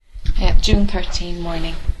June 13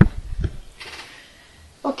 morning.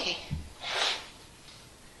 Okay.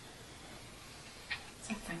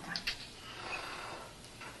 Satsang time.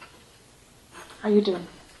 How are you doing?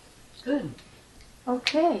 Good.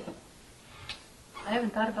 Okay. I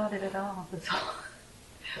haven't thought about it at all. So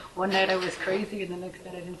one night I was crazy, and the next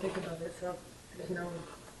night I didn't think about it. So there's no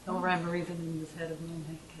rhyme or reason in this head of mine,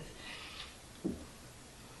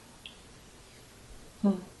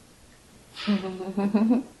 I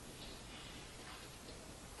guess.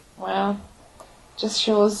 Well, just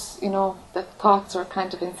shows, that thoughts are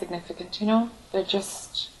kind of insignificant, They're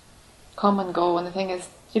just come and go, and the thing is,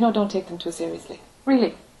 don't take them too seriously.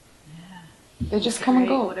 Really. Yeah. They just come and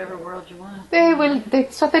go. Whatever world you want.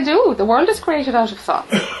 That's what they do. The world is created out of thoughts.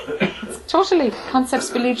 It's totally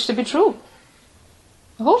concepts believed to be true.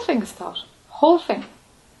 The whole thing is thought. Whole thing.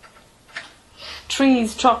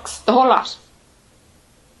 Trees, trucks, the whole lot.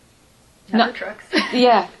 Not trucks.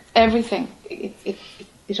 Yeah, everything.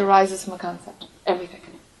 It arises from a concept. Everything.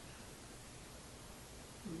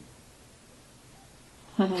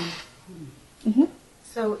 Mm-hmm.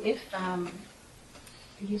 So if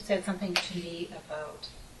you said something to me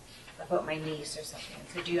about my niece or something,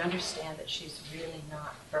 so do you understand that she's really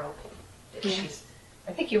not broken? That Yes.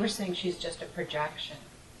 I think you were saying she's just a projection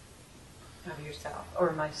of yourself,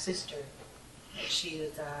 or my sister, that she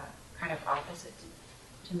is kind of opposite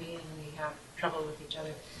to me, and we have trouble with each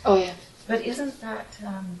other. Oh yeah. But isn't that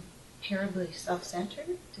terribly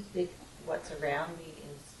self-centered to think what's around me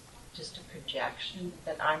is just a projection,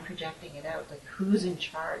 that I'm projecting it out? Like, who's in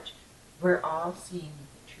charge? We're all seeing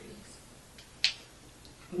the trees.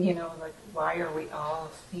 Like, why are we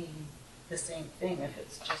all seeing the same thing if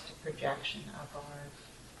it's just a projection of ours?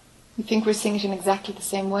 You think we're seeing it in exactly the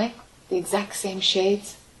same way? The exact same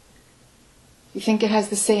shades? You think it has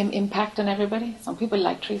the same impact on everybody? Some people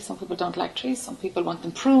like trees, some people don't like trees, some people want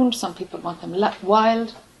them pruned, some people want them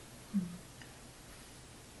wild.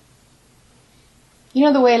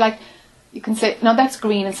 The way, like, you can say, no, that's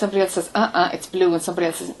green, and somebody else says, it's blue, and somebody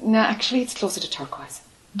else says, no, actually it's closer to turquoise.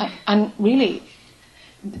 And really,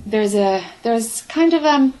 there's kind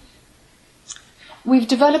of, we've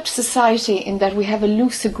developed society in that we have a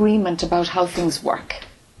loose agreement about how things work,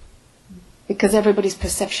 because everybody's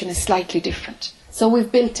perception is slightly different. So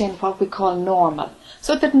we've built in what we call normal,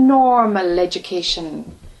 so that normal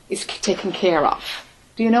education is taken care of.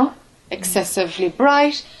 Do you know? Excessively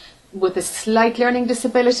bright, with a slight learning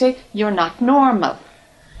disability, you're not normal.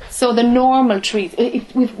 So the normal trees,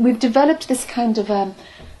 we've developed this kind of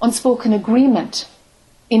unspoken agreement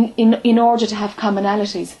in order to have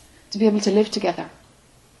commonalities, to be able to live together.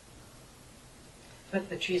 But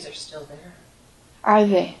the trees are still there. Are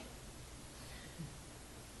they?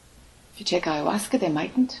 If you take ayahuasca, they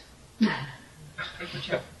mightn't.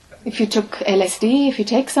 If you took LSD, if you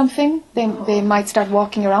take something, they might start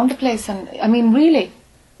walking around the place. And I mean, really,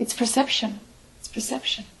 it's perception. It's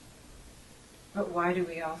perception. But why do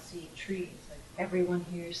we all see trees? Like, everyone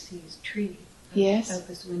here sees trees. Yes. Out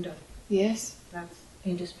this window. Yes. That's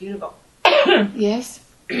indisputable. Yes.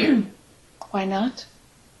 Why not?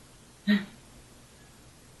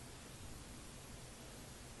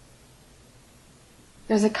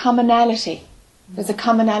 There's a commonality. There's a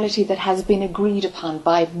commonality that has been agreed upon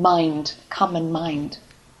by mind, common mind,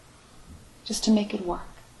 just to make it work.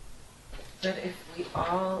 But if we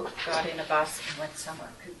all got in a bus and went somewhere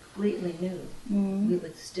completely new, we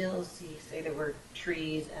would still see, say there were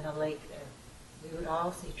trees and a lake there. We would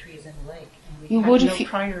all see trees and a lake, and we had no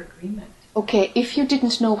prior agreement. Okay, if you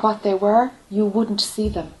didn't know what they were, you wouldn't see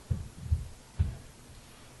them.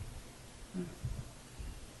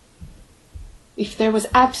 If there was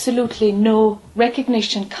absolutely no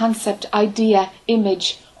recognition, concept, idea,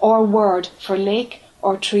 image, or word for lake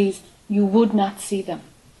or trees, you would not see them.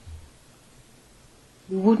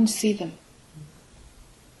 You wouldn't see them.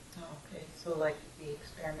 Oh, okay, so like the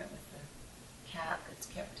experiment with the cat that's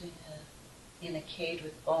kept in a cage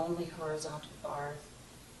with only horizontal bars.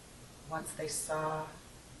 Once they saw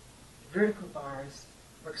vertical bars,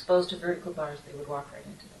 were exposed to vertical bars, they would walk right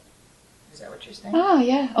into them. Is that what you're saying? Ah,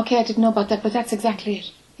 yeah. Okay, I didn't know about that, but that's exactly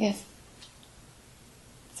it. Yes.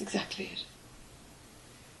 That's exactly it.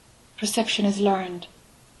 Perception is learned.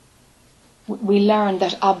 We learn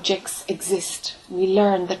that objects exist. We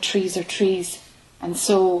learn that trees are trees. And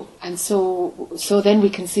so then we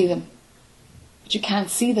can see them. But you can't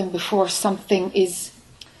see them before something is,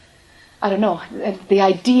 I don't know, the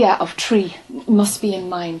idea of tree must be in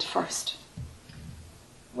mind first.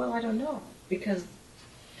 Well, I don't know, because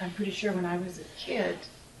I'm pretty sure when I was a kid,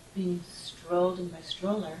 being strolled in my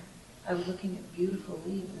stroller, I was looking at beautiful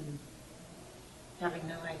leaves and having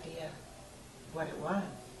no idea what it was.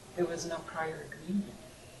 There was no prior agreement.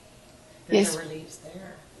 Yes. There were leaves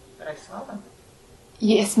there, but I saw them.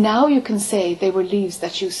 Yes, now you can say they were leaves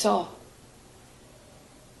that you saw.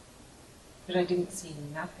 But I didn't see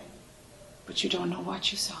nothing. But you don't know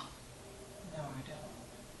what you saw. No, I don't.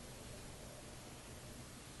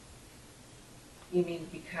 You mean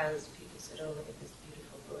because people said, oh, look at this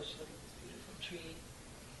beautiful bush, look at this beautiful tree.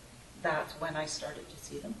 That's when I started to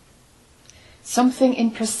see them. Something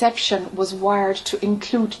in perception was wired to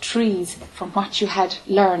include trees from what you had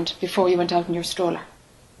learned before you went out in your stroller.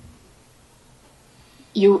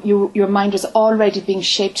 Your mind was already being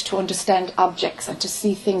shaped to understand objects and to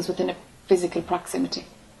see things within a physical proximity.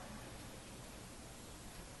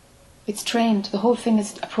 It's trained. The whole thing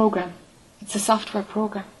is a program. It's a software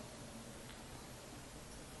program.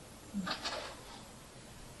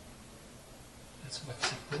 That's what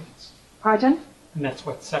separates. Pardon? And that's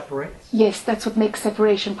what separates. Yes, that's what makes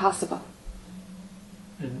separation possible.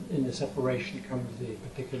 And in the separation comes the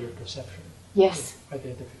particular perception. Yes. The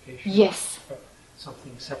identification. Yes.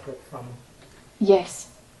 Something separate from. Yes.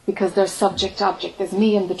 Because there's subject-object. There's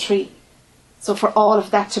me and the tree. So for all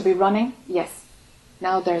of that to be running, yes.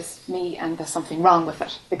 Now there's me and there's something wrong with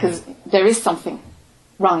it. Because there is something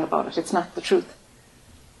wrong about it. It's not the truth.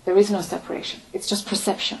 There is no separation. It's just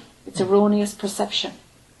perception. It's erroneous perception.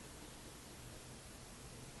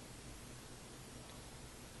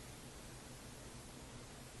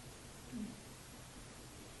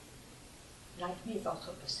 Like me is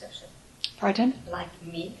also a perception. Pardon? Like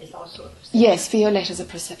me is also a perception. Yes, Violette is a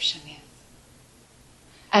perception, yes.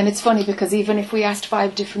 And it's funny because even if we asked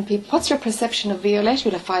 5 different people, what's your perception of Violette?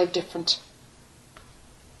 We'd have 5 different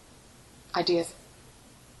ideas.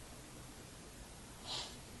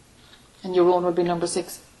 And your own would be number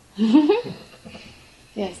 6.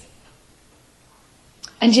 Yes.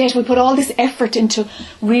 And yet we put all this effort into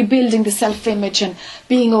rebuilding the self-image and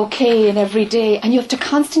being okay in every day. And you have to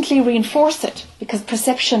constantly reinforce it because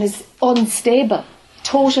perception is unstable,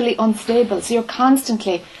 totally unstable. So you're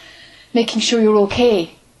constantly making sure you're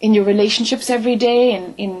okay in your relationships every day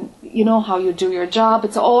and in you know how you do your job.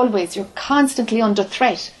 It's always, you're constantly under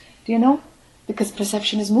threat. Do you know? Because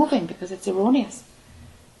perception is moving, because it's erroneous.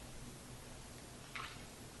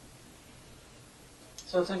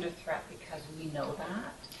 So it's under threat because we know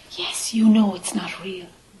that? Yes, you know it's not real.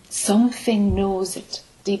 Something knows it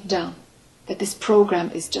deep down, that this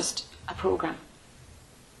program is just a program.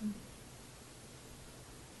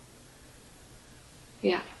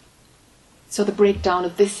 Yeah. So the breakdown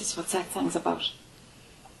of this is what satsang's about.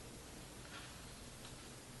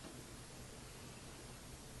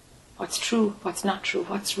 What's true, what's not true,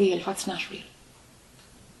 what's real, what's not real.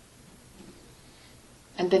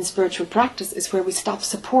 And then spiritual practice is where we stop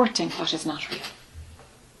supporting what is not real.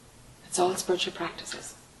 That's all spiritual practice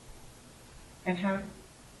is. And how, maybe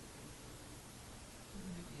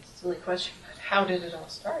a silly question, but how did it all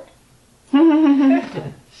start?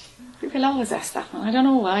 People always ask that one. I don't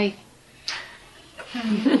know why.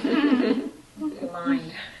 Your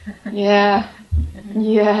mind. Yeah.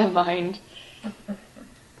 Yeah, mind.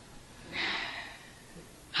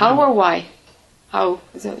 How or why? How?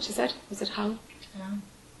 Is that what you said? Was it how? Yeah.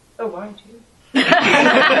 Oh, why too?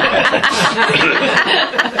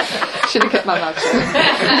 Should have kept my mouth shut.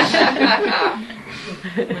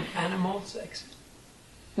 When animals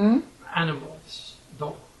animals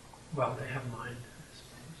don't, well, they have mind, I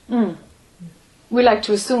suppose. We like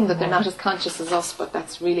to assume that they're not as conscious as us, but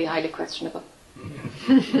that's really highly questionable.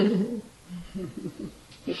 You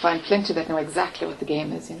find plenty that know exactly what the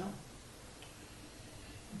game is, you know.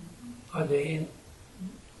 Are they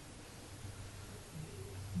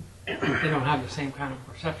they don't have the same kind of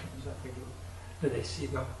perceptions that we do. Do they see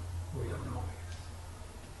God? We don't know.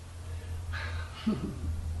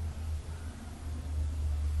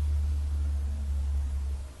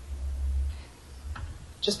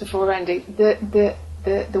 Just before Randy, the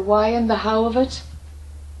why and the how of it,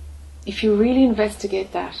 if you really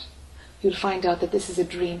investigate that, you'll find out that this is a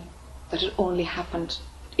dream, that it only happened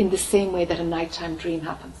in the same way that a nighttime dream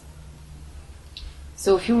happens.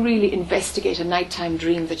 So if you really investigate a nighttime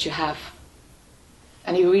dream that you have,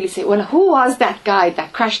 and you really say, well, who was that guy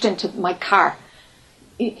that crashed into my car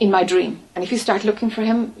in my dream? And if you start looking for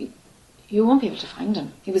him, you won't be able to find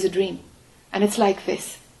him. He was a dream. And it's like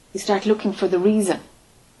this. You start looking for the reason.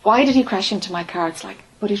 Why did he crash into my car? It's like,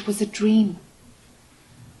 but it was a dream.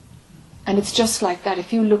 And it's just like that.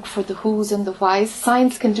 If you look for the who's and the why's,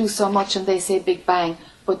 science can do so much and they say Big Bang.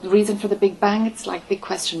 But the reason for the Big Bang, it's like big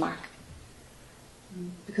question mark.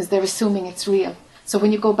 Because they're assuming it's real. So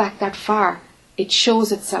when you go back that far, it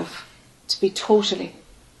shows itself to be totally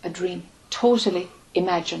a dream, totally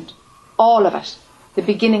imagined. All of it. The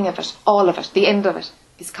beginning of it, all of it, the end of it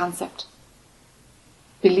is concept.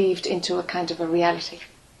 Believed into a kind of a reality,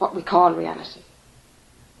 what we call reality.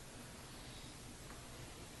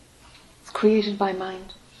 It's created by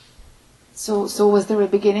mind. So was there a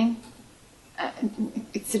beginning?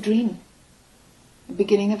 It's a dream. The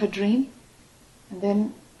beginning of a dream. And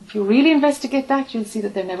then if you really investigate that, you'll see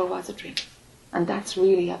that there never was a dream. And that's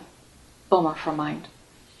really a bummer for mind.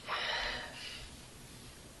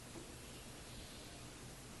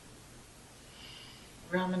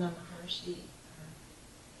 Ramana Maharshi,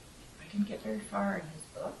 I didn't get very far in his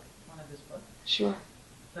book, one of his books. Sure.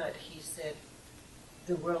 But he said,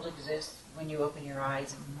 the world exists when you open your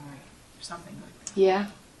eyes in the morning, or something like that. Yeah.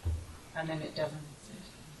 And then it doesn't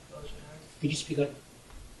exist when you close your eyes. Could you speak up?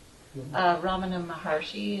 Ramana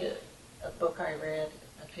Maharshi, a book I read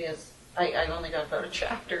of his, I only got about a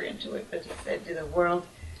chapter into it, but he said, the world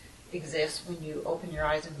exists when you open your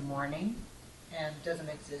eyes in the morning, and doesn't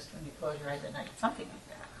exist when you close your eyes at night. Something like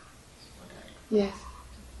that. Yes.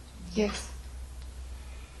 Yes.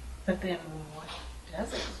 But then what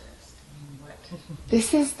does exist? I mean, what?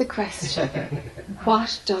 This is the question.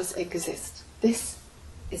 What does exist? This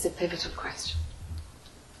is a pivotal question.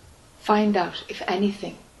 Find out if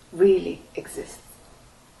anything really exists.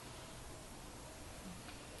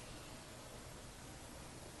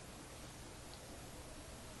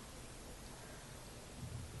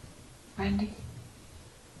 Randy?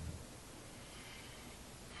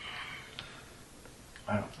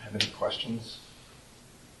 I don't have any questions.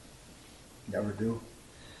 Never do.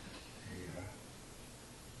 They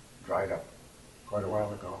dried up quite a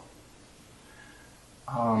while ago.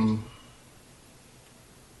 I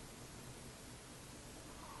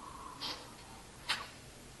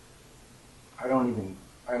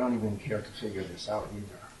don't even care to figure this out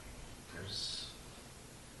either.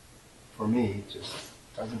 For me, it just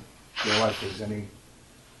doesn't feel like there's any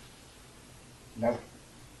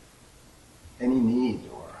need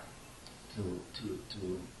or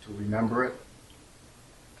to remember it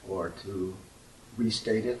or to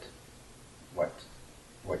restate it, what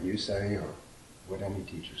you say or what any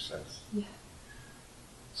teacher says. Yeah.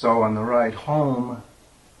 So on the ride home,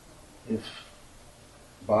 if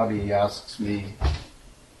Bobby asks me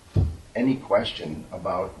any question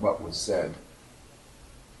about what was said,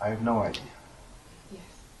 I have no idea. Yes.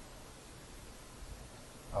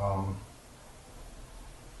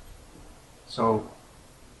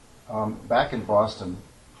 Back in Boston,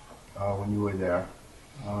 when you were there,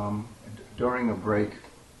 during a break,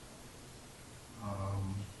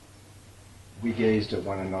 we gazed at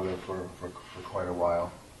one another for quite a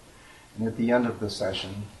while. And at the end of the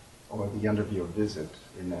session, or the end of your visit,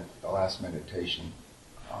 in the last meditation,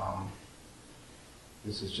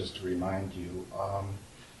 this is just to remind you,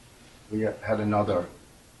 we had another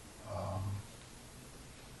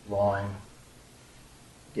long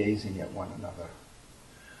gazing at one another.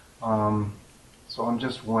 So I'm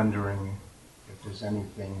just wondering if there's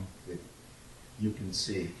anything that you can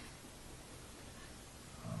see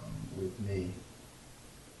with me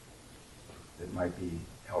that might be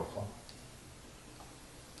helpful.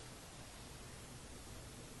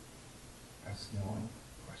 That's the only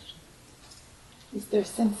question. Is there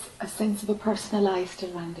a sense of a personalized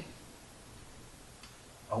still, Randy?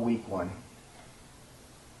 A weak one.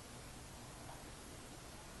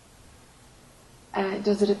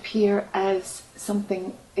 Does it appear as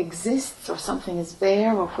something exists or something is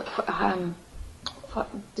there, or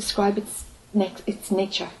describe its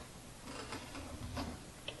nature?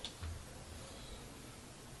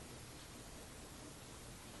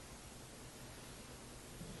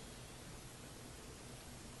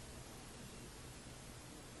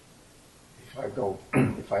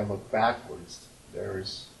 If I look backwards,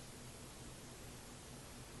 there's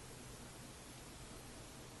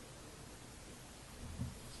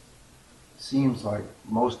seems like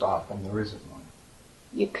most often there isn't one.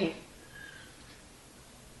 Okay.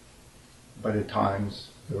 But at times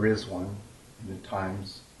there is one, and at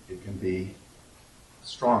times it can be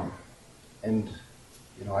strong. And,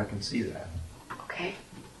 I can see that. Okay.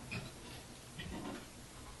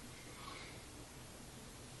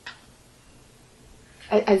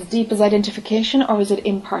 As deep as identification, or is it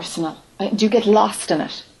impersonal? Do you get lost in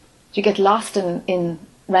it? Do you get lost in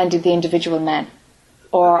Randy, the individual man?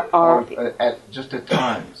 Or just at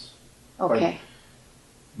times. Okay.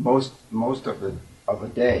 But most of a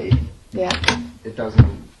day, yeah, it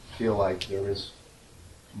doesn't feel like there is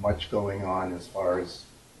much going on as far as,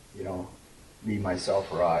 me,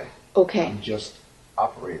 myself, or I. Okay. I'm just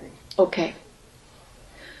operating. Okay.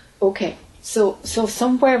 Okay. So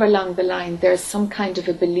somewhere along the line, there's some kind of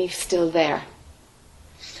a belief still there.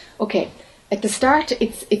 Okay. At the start,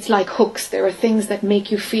 it's like hooks. There are things that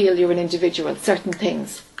make you feel you're an individual. Certain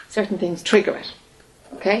things trigger it,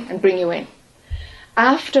 okay, and bring you in.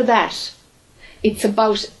 After that, it's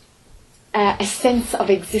about a sense of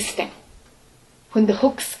existing. When the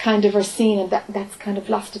hooks kind of are seen and that's kind of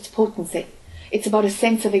lost its potency, it's about a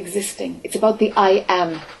sense of existing. It's about the I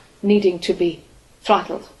am needing to be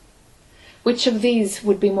throttled. Which of these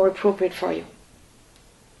would be more appropriate for you?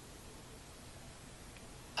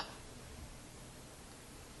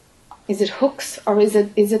 Is it hooks, or is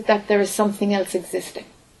it that there is something else existing?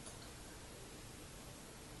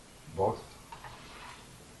 Both.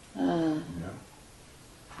 Ah.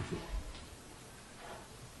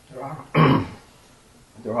 Yeah.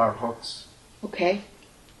 There are hooks. Okay.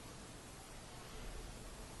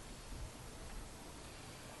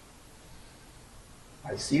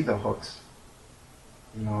 I see the hooks,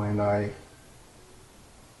 and I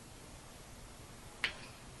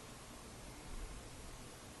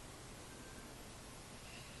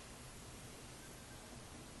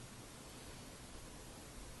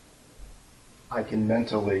can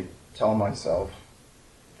mentally tell myself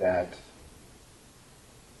that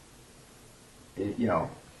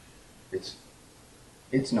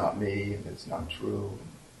it's not me, and it's not true, and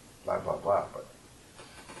blah blah blah. But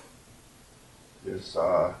there's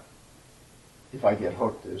if I get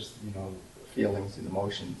hooked, there's feelings and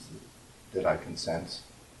emotions that I can sense.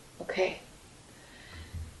 Okay.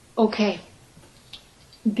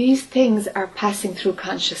 These things are passing through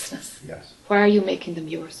consciousness. Yes. Why are you making them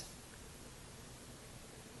yours?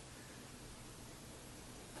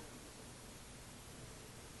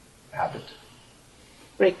 Habit.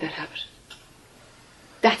 Break that habit.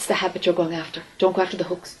 That's the habit you're going after. Don't go after the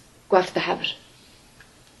hooks. Go after the habit.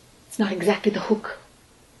 It's not exactly the hook.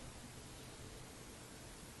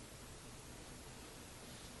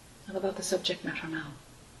 It's not about the subject matter now.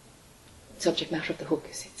 The subject matter of the hook,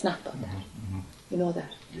 you see. It's not about that. Mm-hmm. You know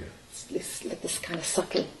that. Yeah. It's like this kind of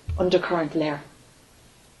subtle undercurrent layer.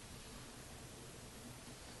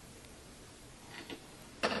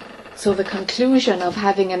 So the conclusion of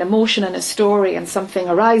having an emotion and a story and something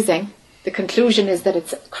arising, the conclusion is that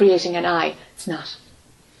it's creating an I. It's not.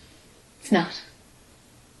 It's not.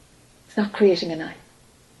 It's not creating an I.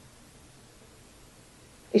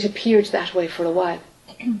 It appeared that way for a while.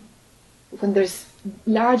 When there's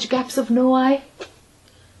large gaps of no I,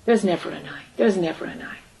 there's never an I. There's never an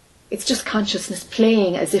I. It's just consciousness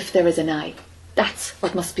playing as if there is an I. That's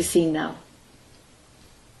what must be seen now.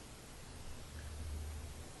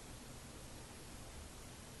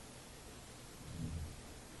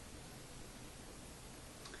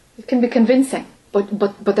 It can be convincing,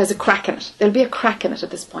 but there's a crack in it. There'll be a crack in it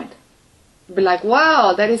at this point. You'll be like,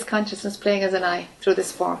 wow, that is consciousness playing as an I through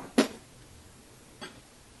this form.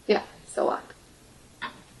 Yeah, so what?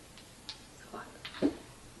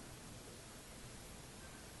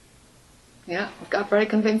 Yeah, it got very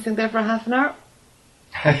convincing there for half an hour.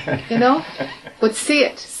 But see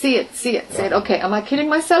it. Say it. Okay, am I kidding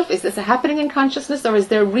myself? Is this a happening in consciousness, or is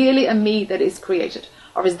there really a me that is created?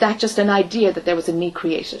 Or is that just an idea that there was a me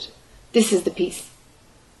created? This is the piece.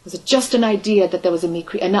 Was it just an idea that there was a me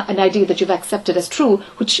created, an idea that you've accepted as true,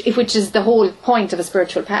 which is the whole point of a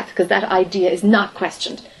spiritual path, because that idea is not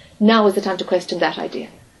questioned. Now is the time to question that idea.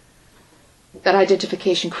 That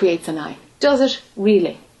identification creates an I. Does it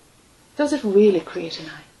really? Does it really create an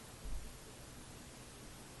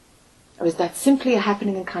I? Or is that simply a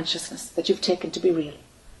happening in consciousness that you've taken to be real?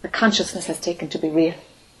 The consciousness has taken to be real.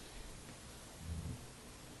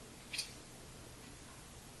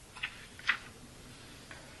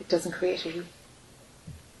 It doesn't create a you.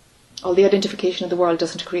 All the identification of the world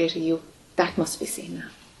doesn't create a you. That must be seen now.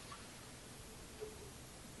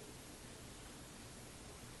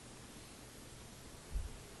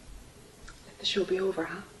 Let the show be over,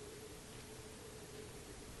 huh?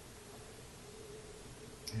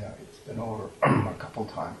 Yeah, it's been over a couple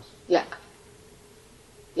times. Yeah.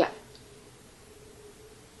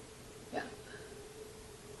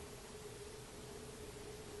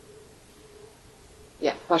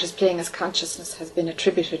 Yeah, what is playing as consciousness has been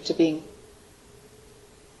attributed to being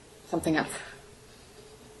something else.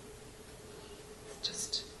 It's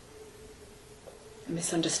just a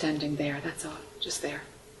misunderstanding there, that's all. Just there,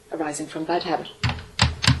 arising from bad habit.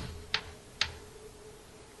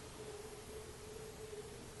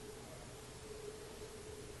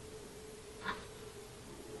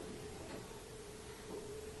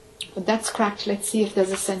 When that's cracked, let's see if there's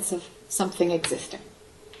a sense of something existing.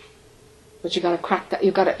 But you got to crack that.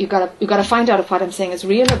 You got to find out if what I'm saying is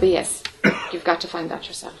real or BS. You've got to find that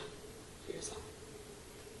yourself, for yourself.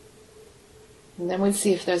 And then we'll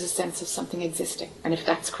see if there's a sense of something existing and if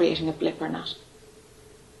that's creating a blip or not.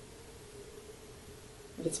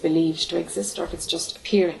 If it's believed to exist or if it's just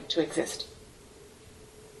appearing to exist.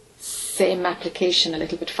 Same application, a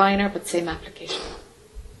little bit finer, but same application.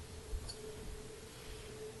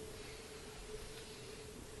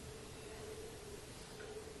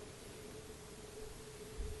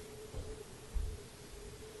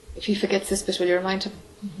 If he forgets this bit, will you remind him?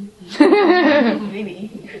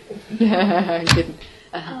 Maybe. I didn't.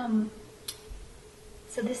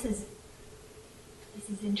 So this is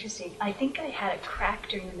interesting. I think I had a crack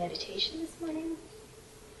during the meditation this morning,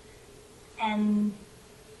 and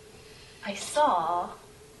I saw.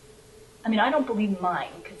 I mean, I don't believe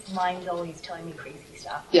mind because mind's always telling me crazy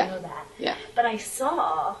stuff. Yeah. I know that. Yeah. But I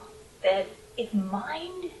saw that if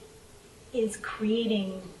mind is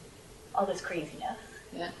creating all this craziness,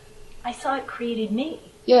 Yeah. I saw it created me.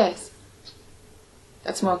 Yes.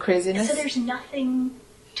 That's more craziness. So there's nothing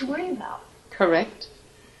to worry about. Correct.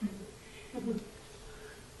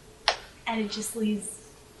 And it just leaves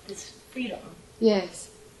this freedom. Yes.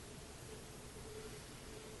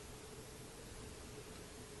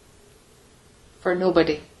 For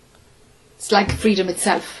nobody. It's like freedom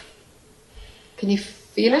itself. Can you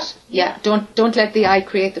feel it? Yeah. Don't let the I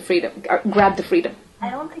create the freedom. Or grab the freedom. I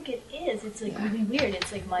don't think it is. It's like really weird.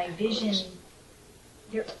 It's like my vision.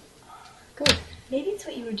 Good. Maybe it's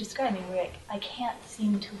what you were describing, where I can't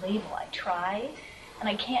seem to label. I try, and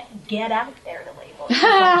I can't get out there to label. It's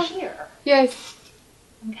like I'm here. Yes.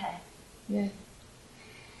 Okay. Yeah.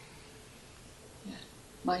 Yeah.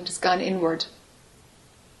 Mind has gone inward.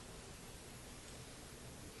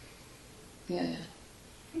 Yeah.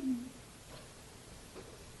 Yeah.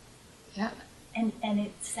 Yeah. And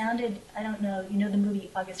it sounded, I don't know, you know the movie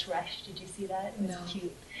August Rush? Did you see that? It was No.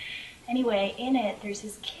 cute. Anyway, in it, there's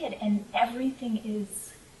this kid, and everything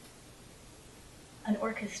is an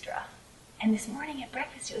orchestra. And this morning at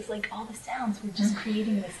breakfast, it was like all the sounds were just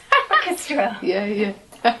creating this orchestra. Yeah, yeah.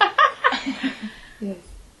 Yes.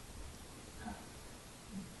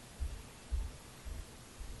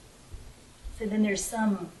 So then there's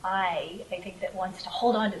some I think, that wants to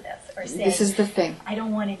hold on to this or say, This is the thing. I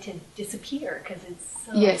don't want it to disappear because it's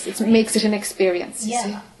so... Yes, it makes it an experience, you Yeah.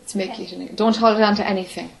 see. It's making Okay. it an... Don't hold on to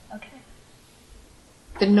anything. Okay.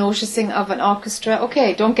 The noticing of an orchestra,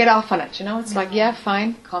 okay, don't get off on it, you know. It's like, yeah,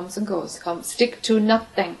 fine, comes and goes. Stick to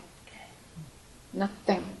nothing. Okay.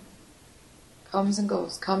 Nothing. Comes and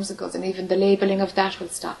goes, comes and goes. And even the labeling of that will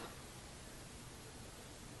stop.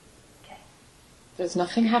 Okay. There's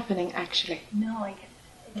nothing happening, actually. No, I get it.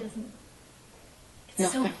 It doesn't...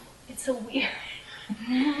 Nothing. It's so weird.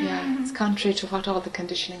 Yeah, it's contrary to what all the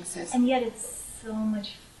conditioning says. And yet it's so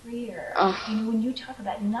much freer. Oh. You know, when you talk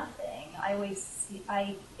about nothing, I always see,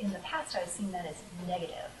 in the past I've seen that as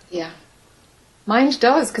negative. Yeah. Mind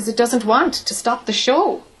does, because it doesn't want to stop the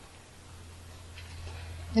show.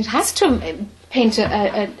 It has to paint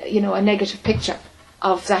a negative picture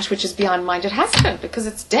of that which is beyond mind. It has to, because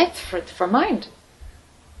it's death for mind.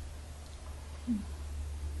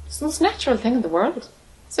 It's the most natural thing in the world.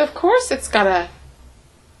 So of course it's got a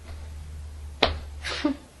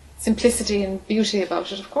simplicity and beauty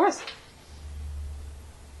about it, of course.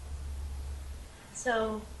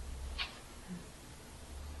 So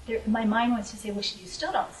my mind wants to say, well, you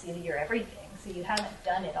still don't see that you're everything, so you haven't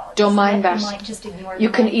done it all. Don't Just mind let the that. mind, just ignore You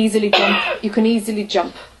the can mind. easily jump. You can easily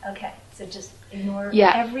jump. Okay, so just ignore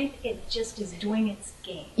Yeah. it just is doing its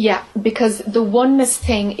game. Yeah, because the oneness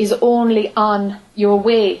thing is only on your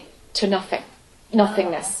way to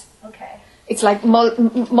nothingness. Okay. It's like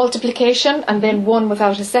multiplication and then one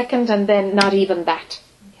without a second and then not even that.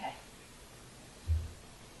 Okay.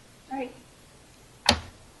 All right.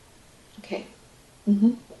 Okay.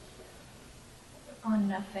 Mm-hmm. On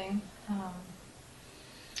nothing.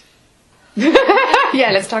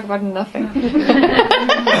 Yeah, let's talk about nothing.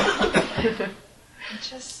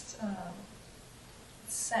 Just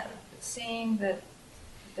seeing that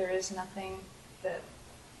there is nothing, that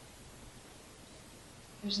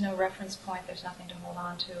there's no reference point, there's nothing to hold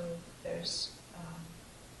on to,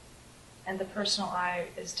 and the personal I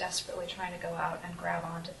is desperately trying to go out and grab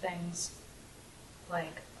onto things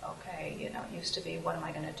like, okay, it used to be, what am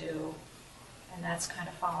I going to do? And that's kind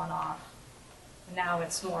of fallen off. Now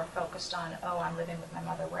it's more focused on, I'm living with my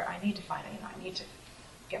mother, where I need to find I need to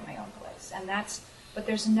get my own place. And but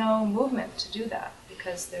there's no movement to do that,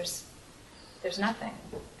 because there's nothing,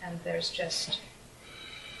 and there's just,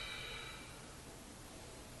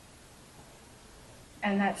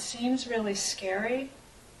 and that seems really scary,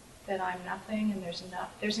 that I'm nothing, and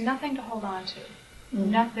there's nothing to hold on to.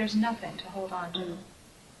 Mm. There's nothing to hold on to,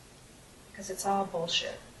 because it's all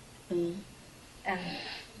bullshit. Mm.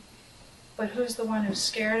 But who's the one who's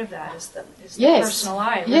scared of that? Is the Yes. personal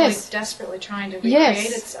I really Yes. desperately trying to recreate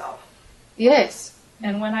Yes. itself? Yes.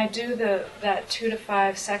 And when I do that 2 to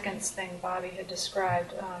 5 seconds thing Bobby had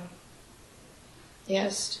described,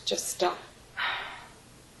 Yes. Just stop.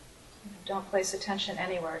 don't place attention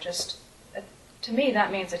anywhere. Just to me,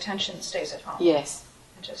 that means attention stays at home. Yes.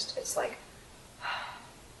 And it's like,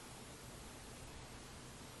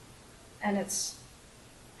 and it's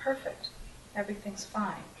perfect. Everything's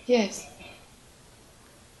fine. Yes.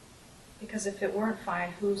 Because if it weren't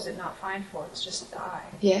fine, who's it not fine for? It's just the I.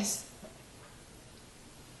 Yes.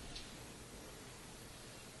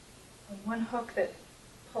 One hook that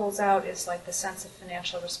pulls out is like the sense of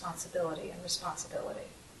financial responsibility and responsibility.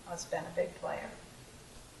 I've been a big player.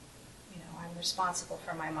 You know, I'm responsible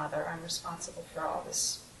for my mother. I'm responsible for all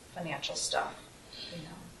this financial stuff. You know,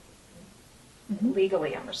 Mm-hmm.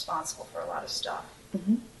 legally, I'm responsible for a lot of stuff.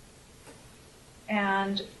 Mm-hmm.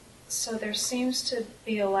 And so there seems to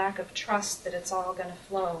be a lack of trust that it's all going to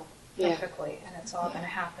flow Yeah. perfectly and it's all going to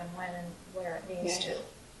happen when and where it needs Yeah. to.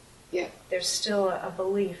 Yeah. There's still a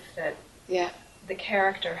belief that Yeah. the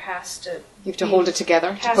character has to. You have to hold it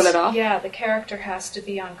together to pull it off. Yeah, the character has to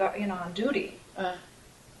be on duty Uh,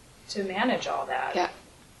 to manage all that. yeah.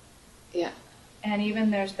 Yeah. And even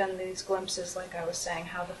there's been these glimpses, like I was saying,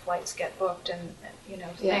 how the flights get booked and Yeah.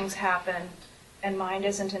 things happen, and mind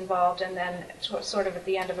isn't involved, and then sort of at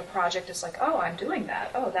the end of a project, it's like, oh, I'm doing that.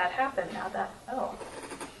 Oh, that happened. Now that. Oh.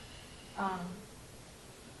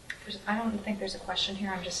 I don't think there's a question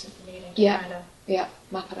here. I'm just needing to Yeah. kind of. Yeah.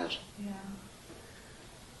 Map it out. Yeah.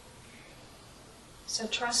 So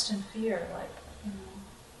trust and fear, like, you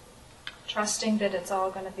know, trusting that it's all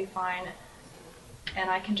going to be fine, and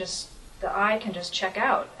the I can just check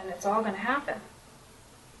out, and it's all going to happen.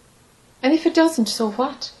 And if it doesn't, so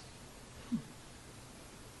what?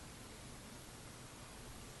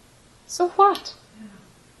 So what? Yeah,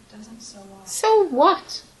 it doesn't so well. So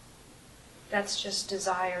what? That's just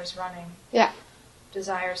desires running. Yeah.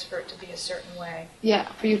 Desires for it to be a certain way.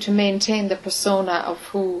 Yeah. For you to maintain the persona of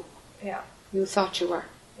who Yeah, you thought you were.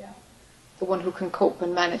 yeah, The one who can cope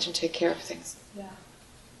and manage and take care of things. yeah.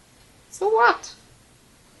 So what?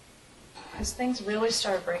 Because things really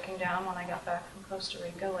started breaking down when I got back from Costa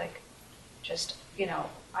Rica. Like, just,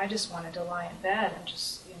 I just wanted to lie in bed and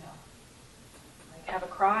just, like have a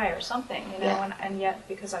cry or something, Yeah. and yet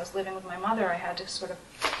because I was living with my mother, I had to sort of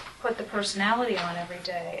put the personality on every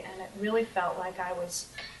day, and it really felt like I was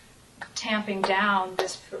tamping down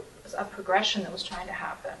a progression that was trying to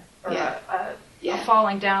happen, or Yeah. a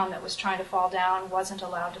falling down that was trying to fall down, wasn't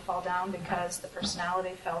allowed to fall down because the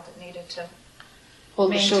personality felt it needed to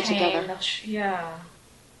Hold the show maintain together. Yeah.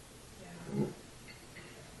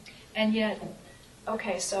 And yet,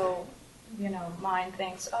 okay, so, mind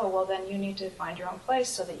thinks, oh, well, then you need to find your own place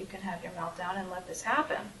so that you can have your meltdown and let this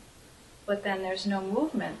happen. But then there's no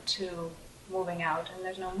movement to moving out, and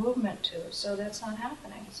there's no movement to, so that's not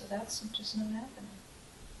happening. So that's just not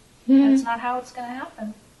happening. That's not how it's going to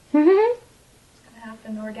happen. It's going to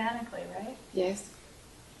happen organically, right? Yes.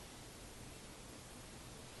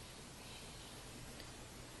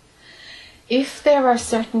 If there are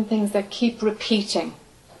certain things that keep repeating,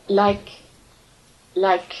 like,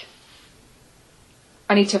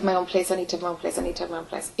 I need to have my own place, I need to have my own place, I need to have my own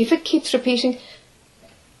place. If it keeps repeating,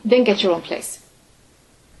 then get your own place.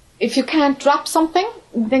 If you can't drop something,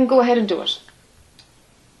 then go ahead and do it.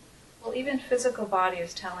 Well, even physical body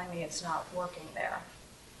is telling me it's not working there.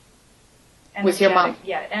 With your mom?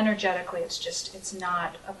 Yeah, energetically, it's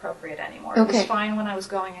not appropriate anymore. Okay. It was fine when I was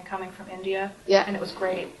going and coming from India, Yeah. and it was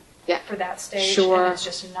great Yeah. for that stage. Sure. And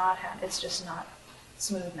it's just not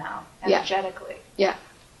smooth now Yeah. energetically. Yeah.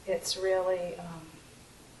 It's really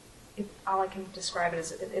all I can describe it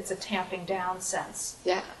as it's a tamping down sense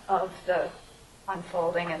Yeah. of the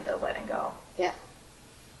unfolding and the letting go. Yeah.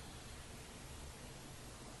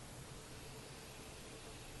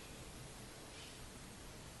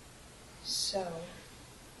 So,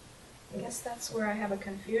 I guess that's where I have a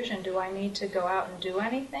confusion. Do I need to go out and do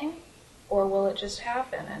anything? Or will it just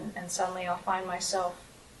happen and suddenly I'll find myself,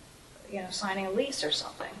 signing a lease or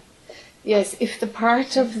something? Yes, if the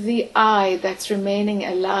part of the I that's remaining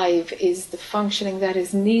alive is the functioning that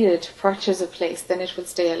is needed to purchase a place, then it will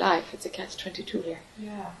stay alive. It's a catch-22 here.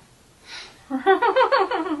 Yeah.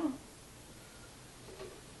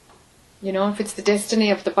 If it's the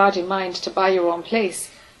destiny of the body-mind to buy your own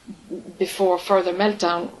place before further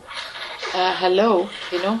meltdown, hello,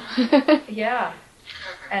 Yeah.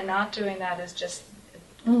 And not doing that is just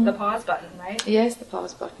the pause button, right? Yes, the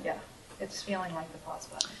pause button. Yeah. It's feeling like the pause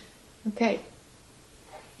button. Okay.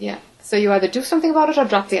 Yeah. So you either do something about it or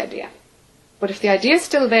drop the idea. But if the idea is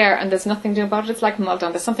still there and there's nothing to do about it, it's like mull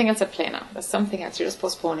down. There's something else at play now. There's something else. You're just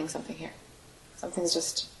postponing something here. Something's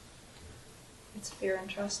just... It's fear and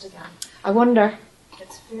trust again. I wonder.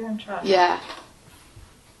 It's fear and trust. Yeah.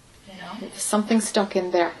 You know? There's something stuck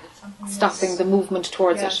in there. Something Stopping is. the movement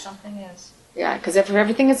towards Yeah, it. something is. Yeah, because if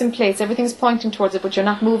everything is in place, everything's pointing towards it, but you're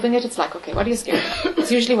not moving it, it's like, okay, what are you scared of?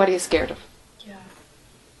 It's usually what are you scared of? Yeah.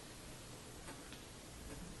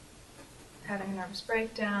 Having a nervous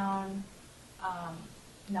breakdown,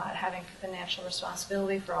 not having financial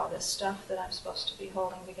responsibility for all this stuff that I'm supposed to be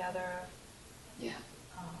holding together. Yeah.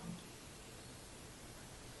 Um,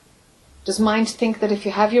 Does mind think that if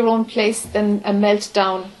you have your own place, then a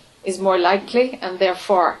meltdown is more likely, and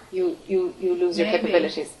therefore you lose your Maybe.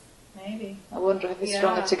 capabilities? Maybe. I wonder if we Yeah.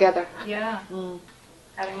 strung it together. Yeah. Mm.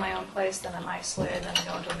 Having my own place, then I'm isolated, then I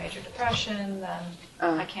go into a major depression, then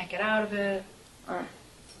Uh. I can't get out of it. Or,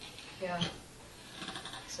 Yeah.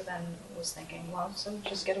 So then I was thinking, well, so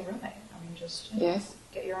just get a roommate. I mean, just you know, yes,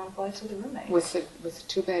 get your own place with a roommate. with a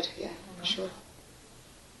two bed, yeah, for sure.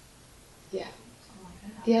 Yeah, Something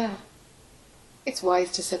like that. yeah. It's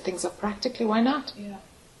wise to set things up practically. Why not? Yeah.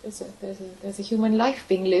 There's a human life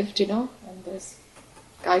being lived, you know, and there's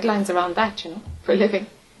guidelines around that, you know, for living.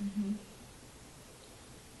 Mm-hmm.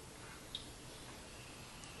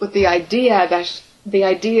 But the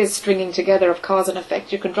idea is stringing together of cause and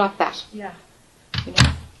effect, you can drop that, Yeah. you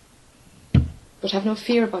know. But have no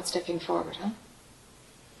fear about stepping forward, huh?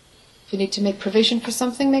 If you need to make provision for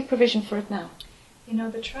something, make provision for it now. You know,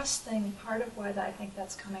 the trust thing, part of why I think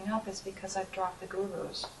that's coming up is because I've dropped the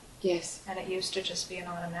gurus. Yes. And it used to just be an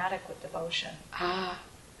automatic with devotion Ah.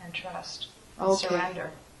 and trust and Okay.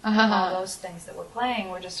 surrender. Uh-huh. All those things that were playing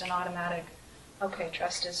were just an automatic, okay,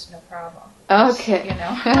 trust is no problem. Okay. You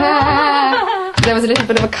know? There was a little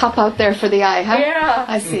bit of a cop out there for the eye, huh? Yeah.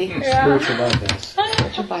 I see. Spiritual bypass.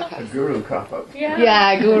 Spiritual A bypass. guru cop-up.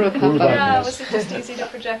 Yeah, guru cop Guru out. Yeah, bypass. was it just easy to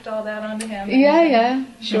project all that onto him? Yeah,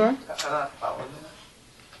 sure. I'm not following that.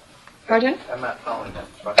 Pardon? I'm not following that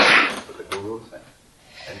instruction with the guru thing.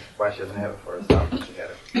 And why she doesn't have it for herself, but she had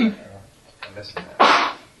it. I'm missing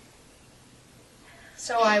that.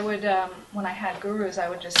 So I would, when I had gurus, I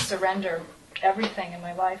would just surrender everything in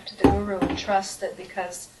my life to the guru and trust that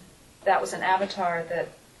because that was an avatar that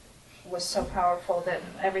was so powerful that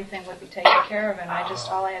everything would be taken care of, and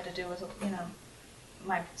all I had to do was, you know,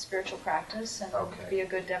 my spiritual practice and Okay. be a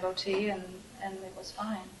good devotee, and it was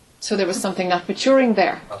fine. So there was something not maturing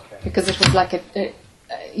there, Okay. because it was like It a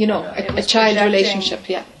was child projecting, relationship.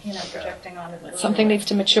 Yeah, You know, projecting onto the guru. something needs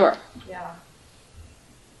to mature. Yeah.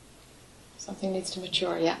 Something needs to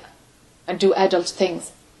mature. Yeah, and do adult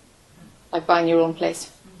things, like buying your own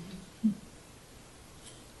place.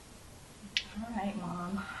 All right,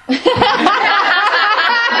 Mom.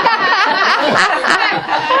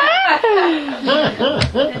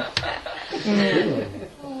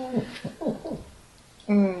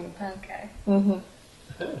 Okay. Mm-hmm.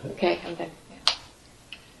 Okay, and then yeah.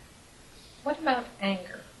 What about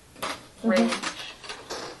anger, rage?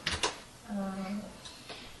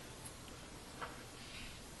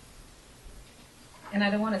 And I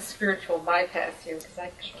don't want to spiritual bypass you because I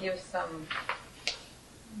could give some,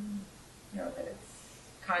 you know, that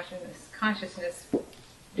it's consciousness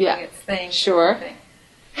Yeah. doing its thing. Sure. Thing.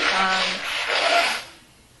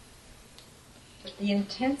 But the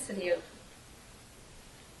intensity of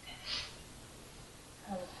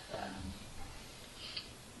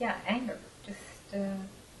anger, just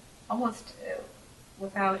almost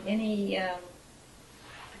without any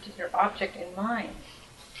particular object in mind,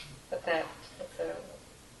 but that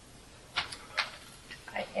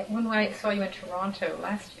it's when I saw you in Toronto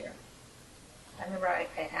last year, I remember I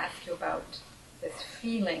asked you about this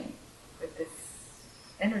feeling, with this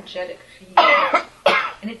energetic feeling,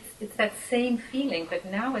 and it's that same feeling, but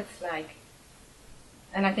now it's like,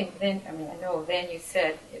 and I think then, I know then you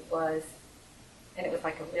said it was, and it was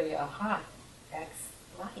like a really aha, that's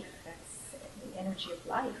life, that's the energy of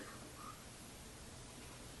life.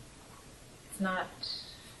 It's not,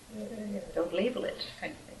 don't label it,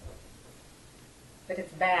 kind of thing. But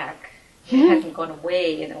it's back. It hasn't gone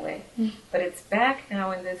away in a way. But it's back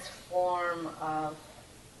now in this form of,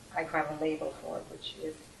 I have a label for it, which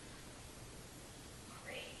is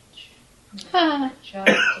rage. Just,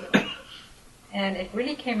 and it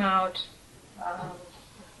really came out,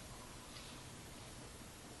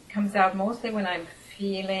 comes out mostly when I'm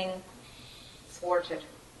feeling thwarted,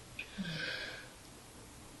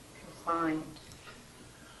 confined.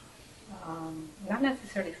 Not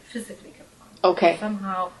necessarily physically confined. Okay.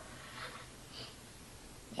 Somehow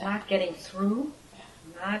not getting through,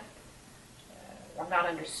 I'm not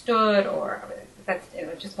understood, or That's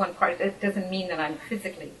just one part. It doesn't mean that I'm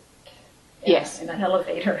physically Yes. in an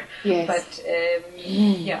elevator. Yes. But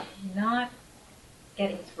not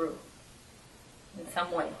getting through in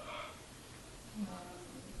some way.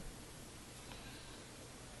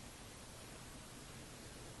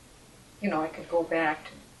 I could go back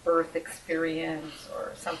to birth experience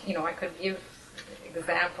or something. I could give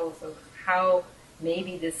examples of how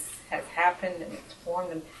maybe this has happened and it's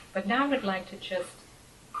formed. But now I would like to just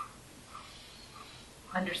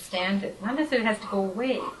understand it. Not necessarily it has to go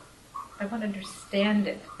away. I want to understand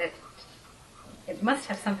it, that it must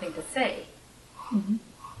have something to say. Mm-hmm.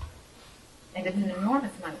 And it's an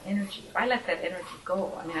enormous amount of energy. If I let that energy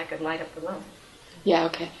go, I could light up the room. Yeah,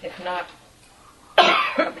 okay. If not,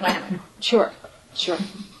 the planet. Sure.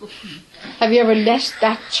 Have you ever let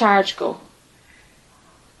that charge go?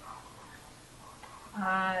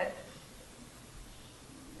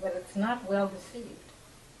 But it's not well received.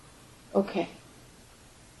 Okay.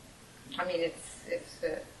 It's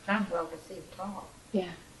not well received at all. Yeah.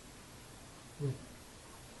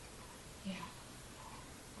 Yeah.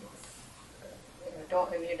 It's,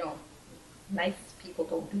 nice people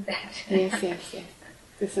don't do that. Yes.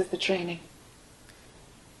 This is the training.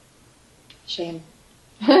 Shame.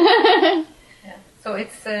 Yeah. So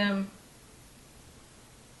it's Uh-huh.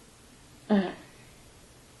 like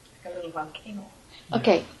a little volcano.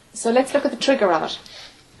 Okay, so let's look at the trigger of it.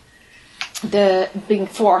 The being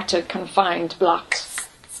thwarted, confined, blocked,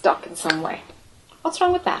 stuck in some way. What's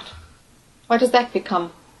wrong with that? Why does that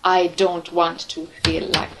become, I don't want to feel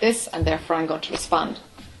like this and therefore I'm going to respond?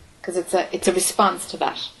 Because it's a response to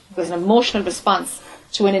that. There's an emotional response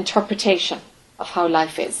to an interpretation of how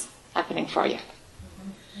life is happening for you.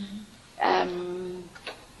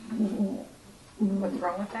 What's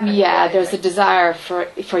wrong with that? Yeah, there's a desire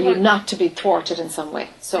for you not to be thwarted in some way.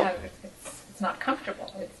 So yeah, it's not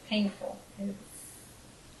comfortable. It's painful. It's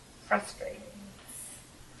frustrating.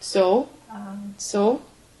 So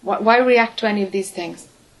why react to any of these things?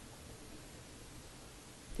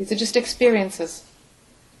 These are just experiences.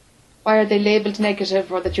 Why are they labelled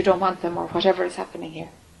negative or that you don't want them or whatever is happening here?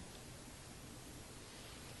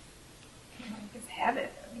 It's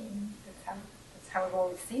habit. That's how I've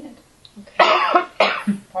always seen it.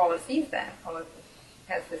 Okay. Paula sees that. Paula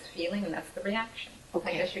has this feeling, and that's the reaction.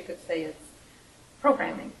 Okay. I guess you could say it's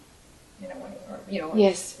programming.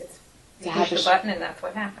 Yes. It's It's a you push the habit. button, and that's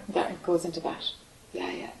what happens. That goes into that.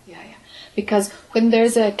 Yeah. Because when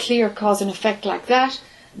there's a clear cause and effect like that,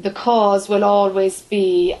 the cause will always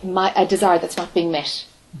be a desire that's not being met.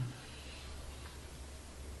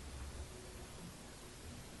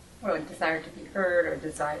 Well, a desire to be heard, or a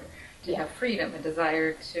desire to have freedom, a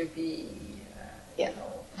desire to be,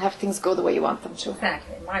 Have things go the way you want them to.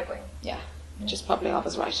 exactly my way. Yeah, which is probably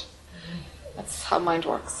always right. That's how mind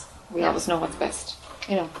works. We always know what's best.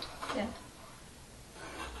 Yeah.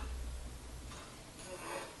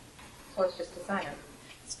 So it's just desire.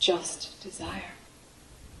 It's just desire.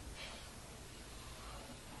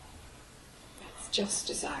 That's just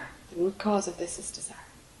desire. The root cause of this is desire.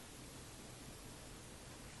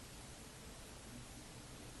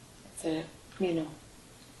 It's a, And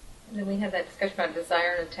then we had that discussion about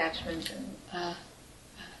desire and attachment, and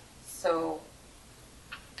so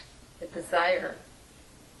the desire.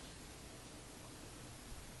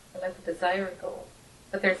 I let the desire go,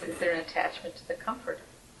 but is there an attachment to the comfort?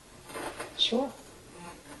 Sure.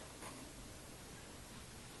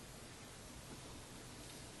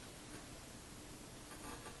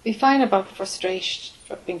 Be fine about frustration,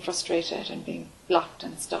 being frustrated and being blocked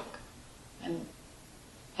and stuck, and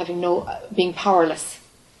having being powerless.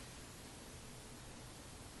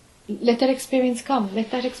 Let that experience come.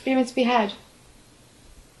 Let that experience be had.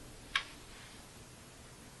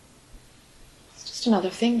 It's just another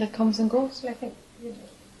thing that comes and goes. So I think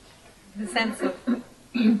the sense of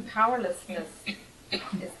powerlessness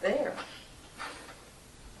is there.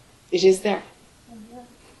 It is there.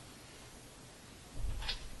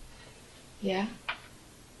 Yeah.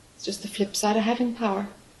 It's just the flip side of having power.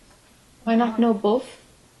 Why not know both?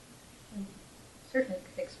 Certainly,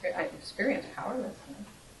 I experience powerlessness.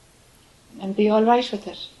 And be all right with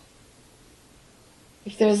it.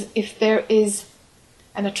 If there is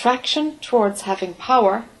an attraction towards having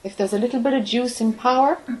power, if there's a little bit of juice in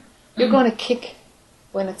power, you're going to kick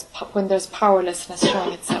when there's powerlessness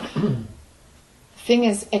showing itself. The thing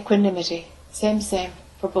is equanimity, same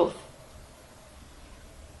for both.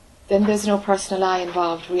 Then there's no personal I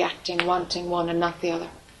involved, reacting, wanting one and not the other.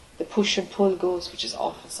 The push and pull goes, which is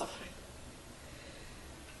awful suffering.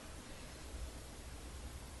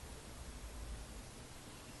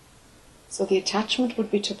 So the attachment would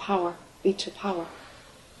be to power.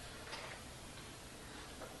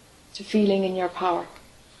 to feeling in your power,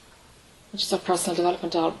 which is what personal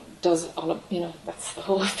development does. That's the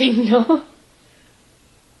whole thing,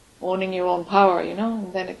 owning your own power,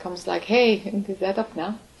 and then it comes like, hey, give that up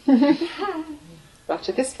now. Brought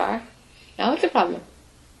you this far. Now it's a problem.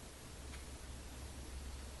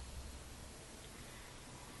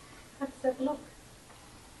 How does that look?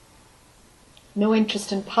 No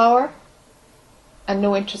interest in power and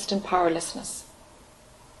no interest in powerlessness.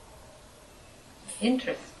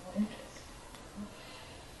 Interest.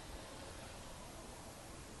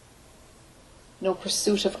 No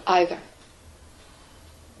pursuit of either.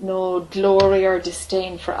 No glory or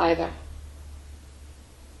disdain for either.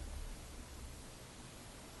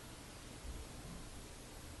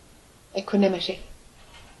 Equanimity.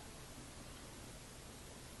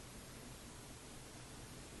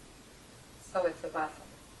 So it's a vasana.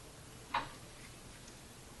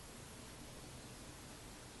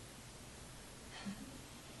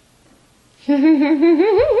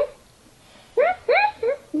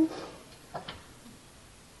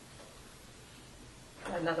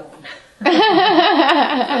 Another one.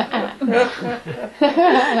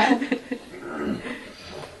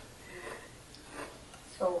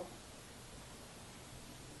 So,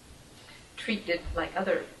 treat it like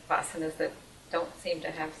other vasanas that don't seem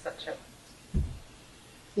to have such a...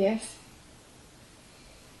 Yes.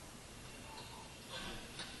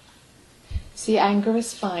 See, anger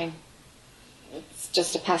is fine. It's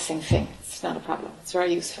just a passing thing. It's not a problem. It's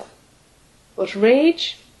very useful. But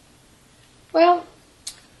rage, well,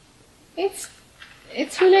 it's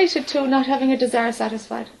related to not having a desire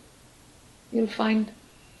satisfied. You'll find.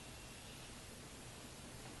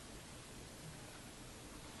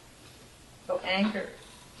 So anger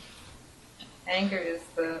is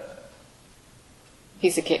the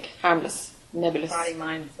Piece of cake, harmless, nebulous. body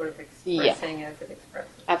mind sort of expressing as it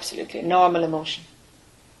expresses. Absolutely, normal emotion.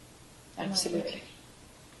 Absolutely.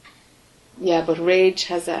 Yeah, but rage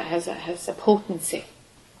has a potency.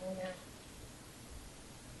 Oh, yeah.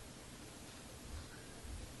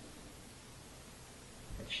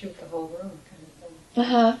 Could shoot the whole room kind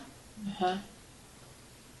of thing.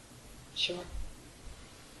 Sure.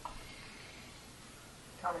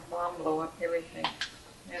 Atomic bomb, blow up everything.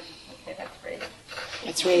 Yeah, okay, that's rage.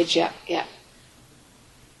 It's rage, yeah.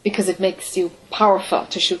 Because it makes you powerful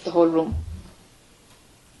to shoot the whole room.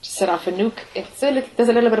 To set off a nuke, there's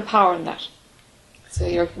a little bit of power in that. So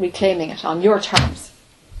you're reclaiming it on your terms.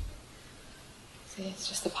 See, it's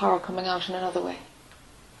just the power coming out in another way.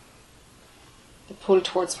 The pull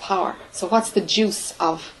towards power. So what's the juice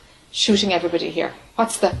of shooting everybody here?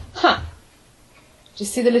 What's the, do you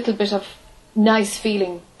see the little bit of nice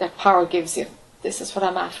feeling that power gives you? This is what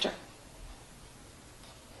I'm after.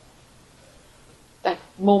 That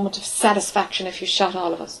moment of satisfaction if you shot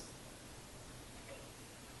all of us.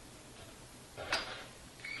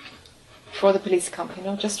 Before the police come,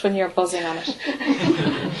 just when you're buzzing on it.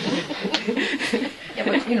 Yeah,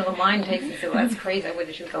 but the mind takes it, so that's crazy. I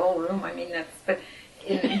would shoot the whole room. I mean, but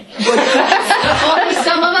Some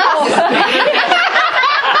of us.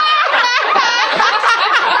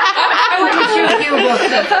 I wouldn't shoot you.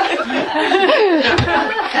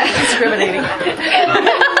 Discriminating.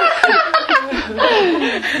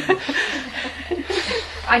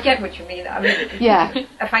 I get what you mean. I mean, Yeah.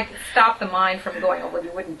 If I could stop the mind from going, well,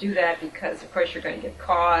 you wouldn't do that because, of course, you're going to get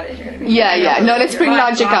caught and you're going to be... Yeah. No, let's bring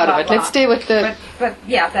logic out of it. Let's stay with the... But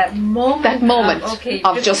yeah, that moment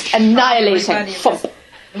of just annihilating. Just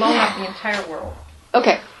blowing up the entire world.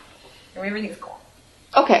 Okay. And everything's gone.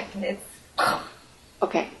 Okay. And it's...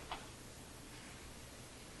 Okay.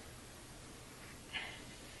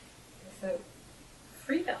 It's a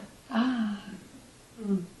freedom.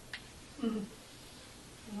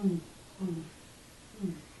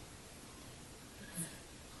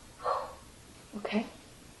 Okay.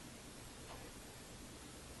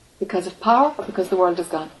 Because of power or because the world is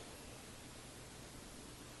gone?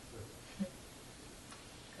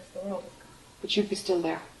 Because the world is gone. But you'd be still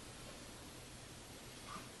there.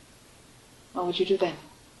 What would you do then?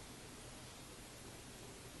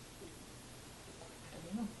 I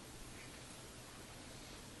don't know.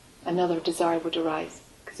 Another desire would arise.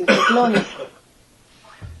 Because you'd be lonely.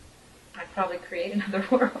 I'd probably create another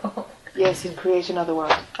world. Yes, you'd create another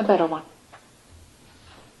world. A better one.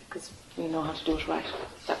 Because we know how to do it right.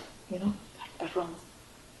 That runs.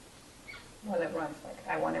 Well, it runs like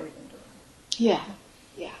I want everything to run. Yeah.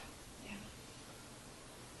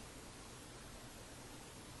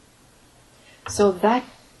 So that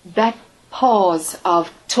pause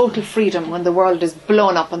of total freedom when the world is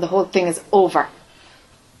blown up and the whole thing is over.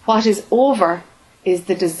 What is over is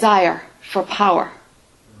the desire for power.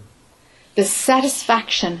 The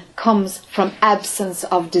satisfaction comes from absence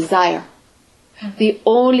of desire. The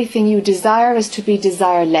only thing you desire is to be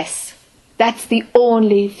desireless. That's the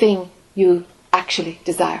only thing you actually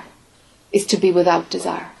desire, is to be without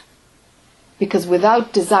desire. Because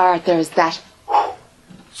without desire there is that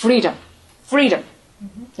freedom. Freedom.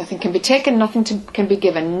 Nothing can be taken, nothing can be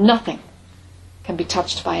given, nothing can be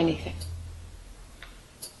touched by anything.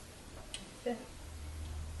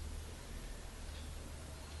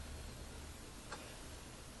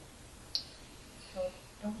 So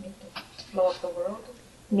don't need to blow up the world.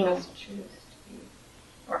 No. Just choose to be,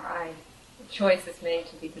 the choice is made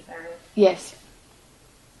to be desirous. Yes.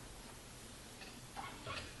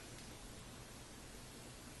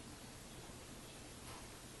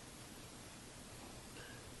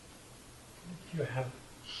 You have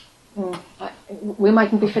We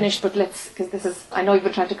mightn't be finished, but let's, because this is, I know you've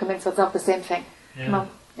been trying to come in, so it's not the same thing. Come on.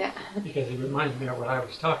 Yeah. Because it reminds me of what I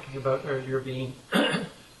was talking about earlier, being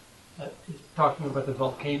talking about the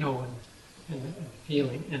volcano and the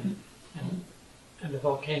feeling, and the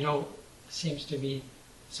volcano seems to be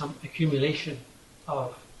some accumulation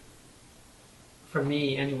of, for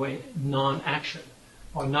me anyway, non-action,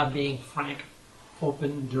 or not being frank,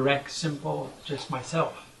 open, direct, simple, just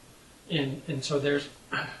myself. And so there's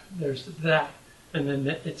that, and then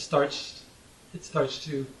it starts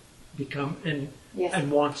to become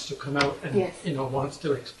and wants to come out and wants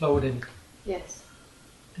to explode, and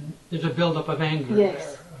there's a buildup of anger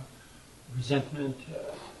there, resentment.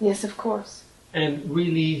 Yes, of course. And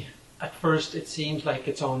really, at first, it seems like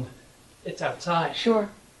it's outside. Sure.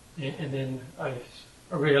 And then I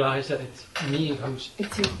realize that it's me who's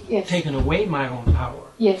yes. taken away my own power.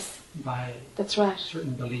 Yes. By that's right.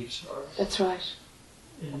 certain beliefs. That's right.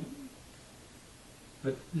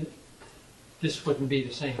 But this wouldn't be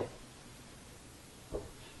the same.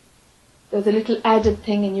 There's a little added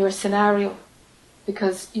thing in your scenario,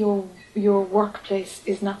 because your workplace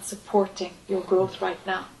is not supporting your growth right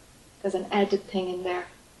now. There's an added thing in there.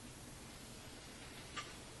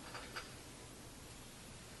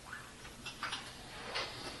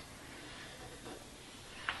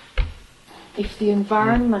 If the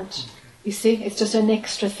environment, you see, it's just an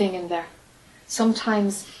extra thing in there.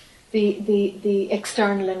 Sometimes the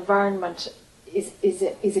external environment is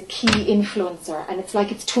a key influencer, and it's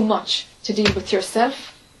like it's too much to deal with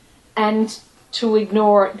yourself and to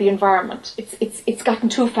ignore the environment. It's gotten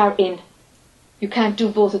too far in. You can't do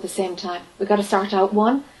both at the same time. We've got to start out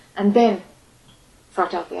one and then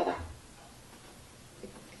sort out the other.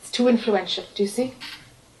 It's too influential, do you see?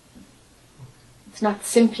 It's not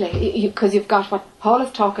simply, because you've got what Paul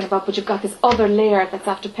is talking about, but you've got this other layer that's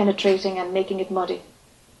after penetrating and making it muddy.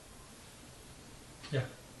 Yeah.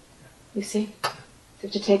 You see? So you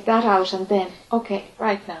have to take that out and then, okay,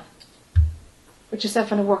 right now. Put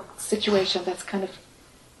yourself in a work situation that's kind of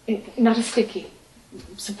not as sticky,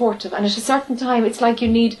 supportive. And at a certain time, it's like you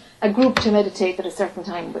need a group to meditate at a certain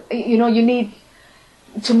time. But, you need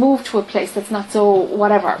to move to a place that's not so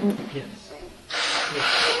whatever. Yes.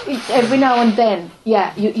 Every now and then,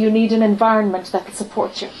 you need an environment that can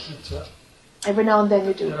support you. Every now and then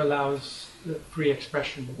you do. That allows the free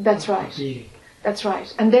expression. That's of right. being. That's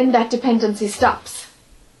right. And then that dependency stops.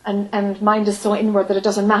 And mind is so inward that it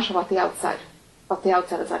doesn't matter what the outside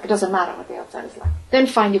is like. It doesn't matter what the outside is like. Then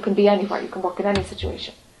fine, you can be anywhere. You can work in any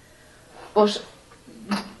situation. But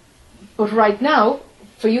right now,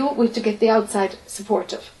 for you, we have to get the outside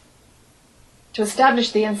supportive. To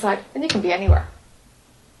establish the inside, then you can be anywhere.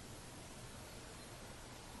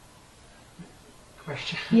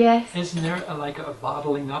 Question. Yes. Isn't there a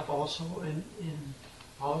bottling up also in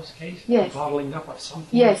Paul's case? Yes. A bottling up of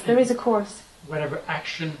something? Yes, there is a course. Whatever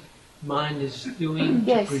action mind is doing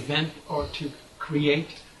yes. to prevent or to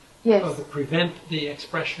create, yes. or to prevent the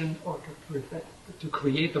expression or to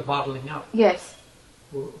create the bottling up. Yes.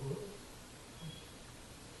 Would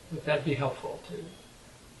that be helpful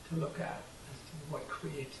to look at as to what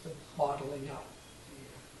creates the bottling up,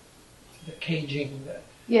 the caging,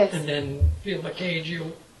 yes. and then feel the cage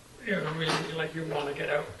you really like you want to get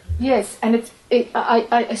out. Yes, and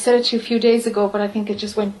I said it to you a few days ago, but I think it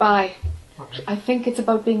just went by. Okay. I think it's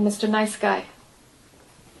about being Mr. Nice Guy.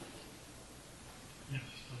 Yes.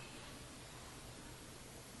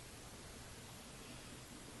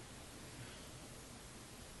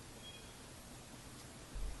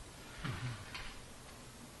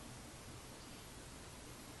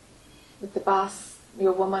 With the boss,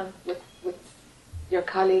 your woman, with your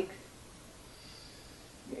colleague.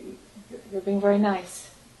 You're being very nice.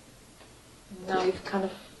 And now you've kind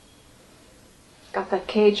of got that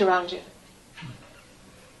cage around you.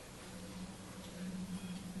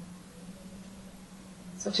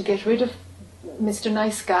 So to get rid of Mr.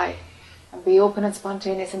 Nice Guy and be open and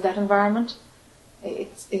spontaneous in that environment,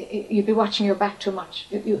 you'd be watching your back too much.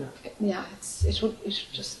 It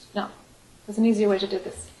should just, no. There's an easier way to do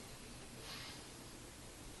this.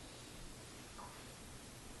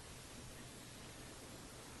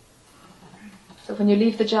 So when you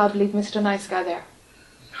leave the job, leave Mr. Nice Guy there.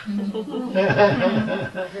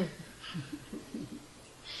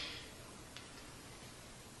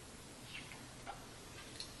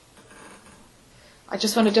 I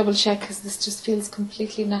just want to double check because this just feels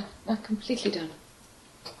completely not completely done.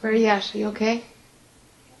 Where are you at? Are you okay?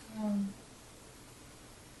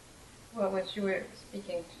 Well, when you were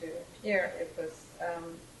speaking to Pierre, it was,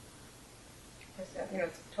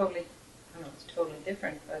 it's totally, I don't know, it's totally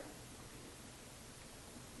different, but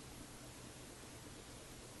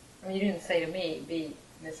I mean, you didn't say to me, be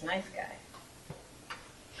Miss Nice Guy.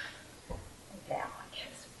 Gal, I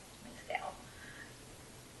guess, Miss Gal.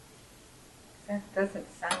 That doesn't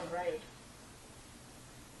sound right.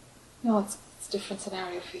 No, it's a different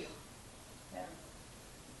scenario for you. Yeah.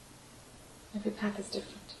 Every path is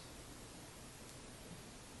different.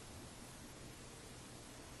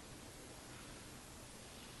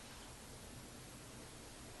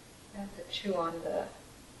 I have to chew on the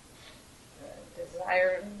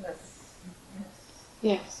desiredness.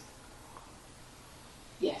 Yes.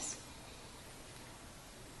 Yes.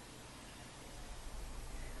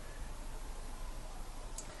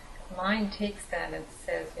 Mind takes that and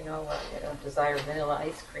says, desire vanilla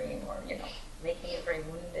ice cream, or, making it very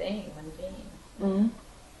mundane. Mm-hmm.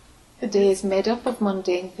 The day is made up of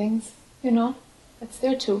mundane things, that's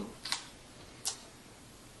there too.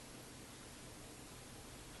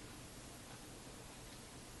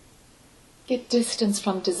 Get distance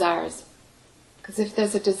from desires. Because if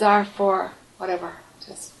there's a desire for whatever,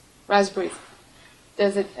 just raspberries,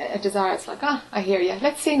 there's a desire, it's like, I hear you.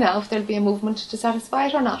 Let's see now if there'll be a movement to satisfy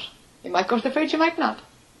it or not. You might go to the fridge, you might not.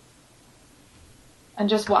 And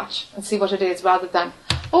just watch and see what it is rather than,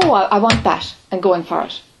 I want that, and going for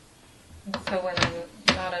it. And so when I'm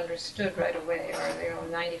not understood right away, or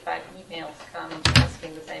 95 emails come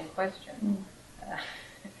asking the same question,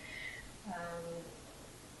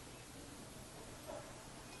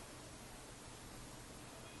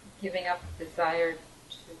 giving up the desire to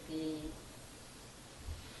be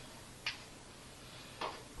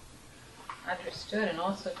understood, and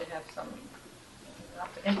also to have some.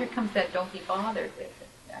 And here comes that "don't be bothered with it."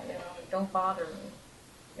 Don't bother me.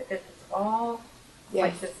 It's all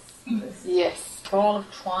like this yes. ball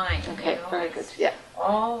of twine. Okay, very good. Yeah.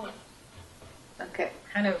 All okay.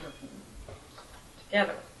 Kind of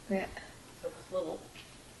together. Yeah. So this little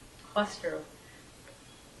cluster of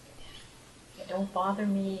don't bother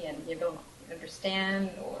me, and you don't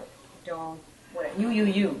understand, or don't whatever.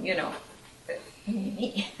 You know. But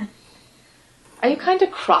me. Are you kind of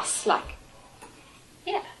cross, like?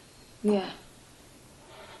 Yeah. Yeah.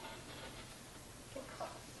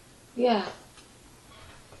 Yeah.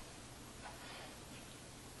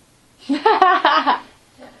 Yeah.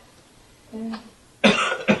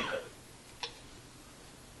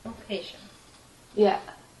 No patience. Yeah.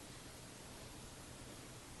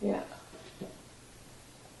 Yeah.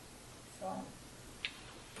 So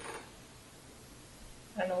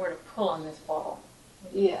I don't know where to pull on this ball.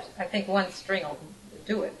 Yeah. I think one string will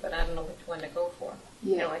do it, but I don't know which one to go for.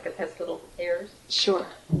 Yeah. Like it has little hairs. Sure.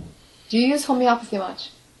 Do you use homeopathy much?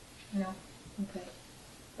 No. Okay.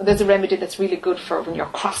 Well, there's a remedy that's really good for when you're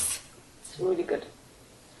cross. It's really good.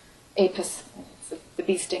 Apis. It's the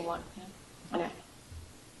bee sting one. Yeah. Anyway.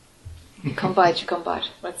 You come by it.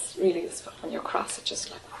 But it's really useful when you're cross. It just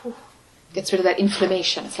like, whew, gets rid of that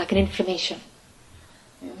inflammation. It's like an inflammation.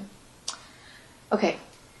 Yeah. Okay.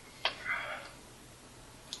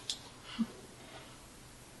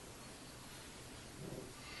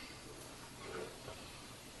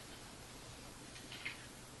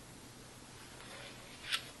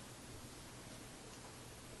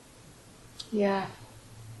 Yeah.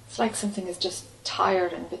 It's like something is just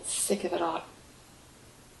tired and a bit sick of it all.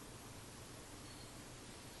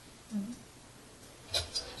 Mm-hmm.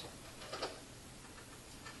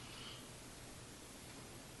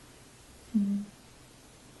 Mm-hmm.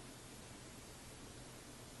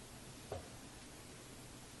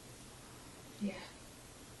 Yeah.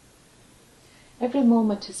 Every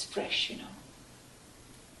moment is fresh, And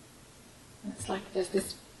it's like there's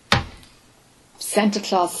this Santa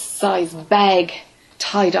Claus size bag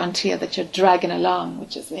tied onto you that you're dragging along,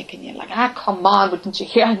 which is making you like, come on, but didn't you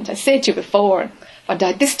hear? Hadn't I said to you before? And I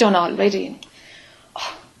had this done already. And,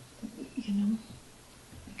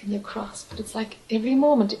 making you cross. But it's like every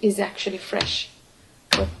moment is actually fresh.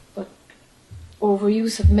 But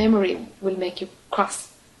overuse of memory will make you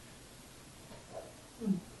cross.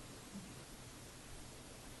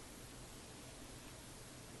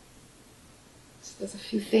 So there's a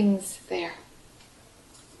few things there.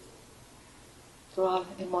 They're all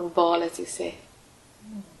in one ball, as you say.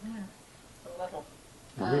 Yeah. A little.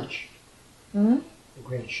 The Grinch. Hmm? The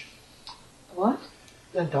Grinch. What?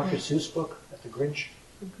 That Dr. Seuss book, The Grinch.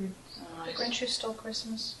 The Grinch Who Stole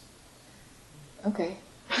Christmas. Okay.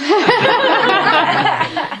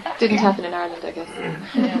 Didn't happen in Ireland, I guess.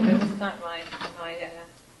 Yeah, but it's not my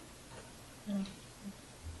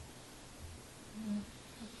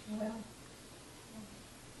well,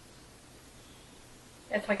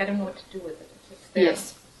 it's like I don't know what to do with it. It's just there.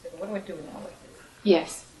 Yes. So what do I do now with this?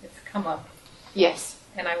 Yes. It's come up, Yes.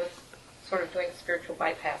 and I was sort of doing spiritual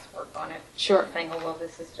bypass work on it. Sure. Saying, oh, well,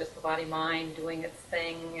 this is just the body-mind doing its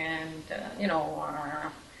thing, and,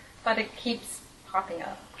 but it keeps popping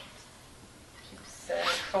up, keeps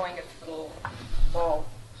throwing its little ball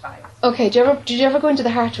size. Okay, did you ever go into the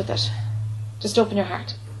heart with it? Just open your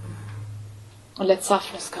heart. And let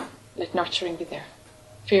softness come. Let nurturing be there.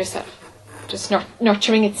 For yourself. Just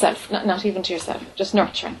nurturing itself, not even to yourself. Just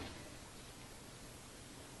nurturing.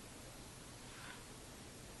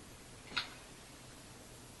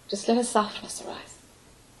 Just let a softness arise.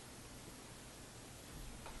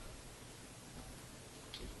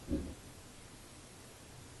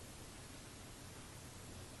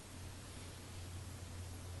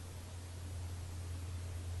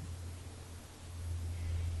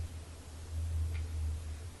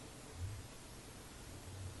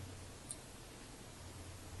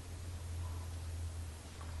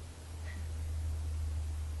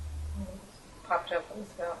 Popped up was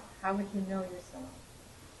about how would you know yourself?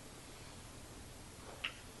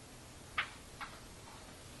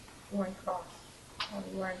 You weren't cross, or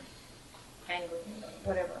you weren't angry, or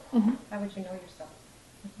whatever. Mm-hmm. How would you know yourself?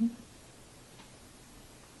 Mm-hmm.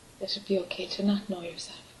 Let it be okay to not know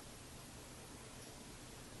yourself.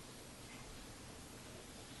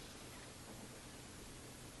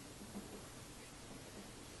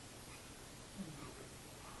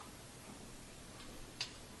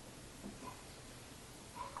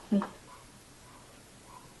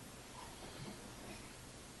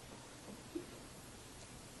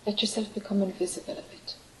 Let yourself become invisible a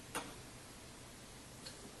bit.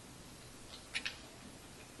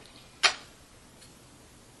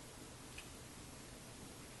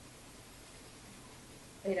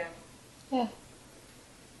 Lay down. Yeah.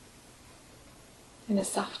 In a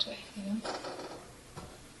soft way,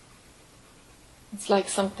 It's like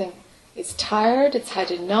something is tired, it's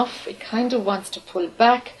had enough, it kind of wants to pull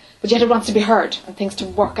back, but yet it wants to be heard and things to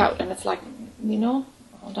work out. And it's like,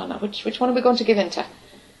 hold on now, which one are we going to give into?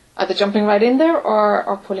 Either jumping right in there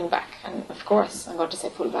or pulling back. And of course, I'm going to say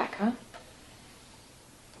pull back, huh?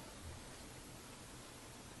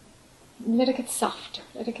 Let it get softer.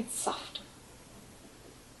 Let it get softer.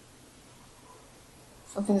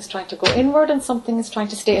 Something is trying to go inward and something is trying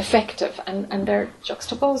to stay effective. And they're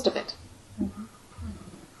juxtaposed a bit. Mm-hmm.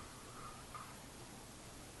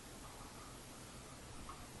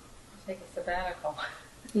 Take a sabbatical.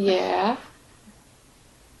 Yeah.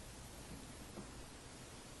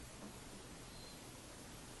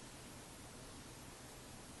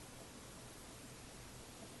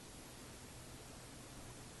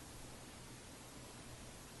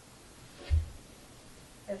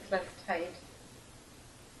 It's less tight.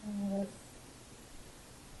 There's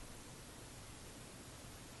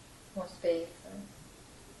more space and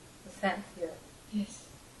the sense here. Yes.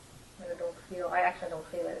 I actually don't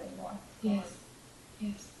feel it anymore. Yes.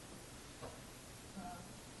 Yes.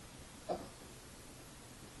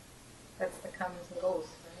 That's the comes and goes,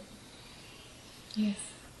 right? Yes.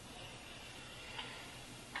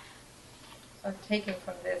 So I'm taking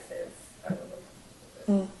from this is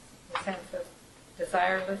Mm. the sense of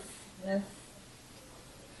desirelessness,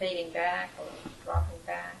 fading back or dropping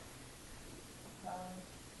back.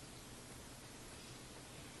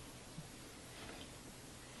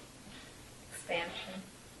 Expansion.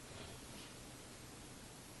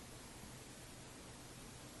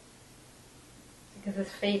 Because this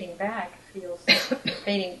fading back feels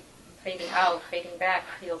fading out, fading back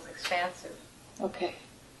feels expansive. Okay.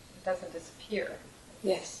 It doesn't disappear.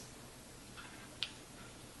 Yes. It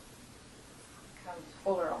becomes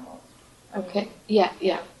fuller almost. Okay. Yeah.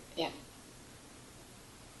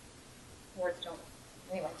 Words don't.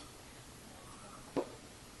 Anyway.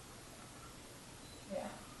 Yeah.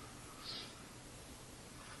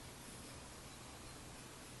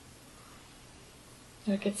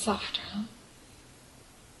 Let it get softer, huh?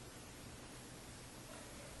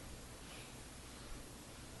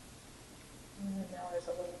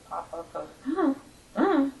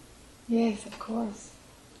 also, Yes, of course.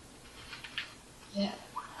 Yeah.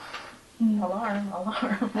 alarm,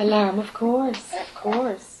 alarm. Alarm, of course, of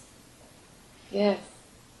course. Yes.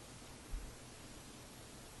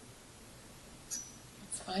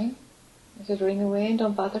 It's fine. Let it ring away and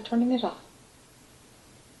don't bother turning it off.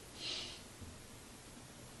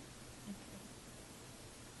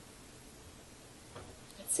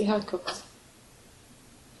 Let's see how it cooks.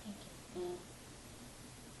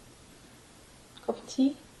 Cup of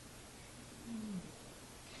tea?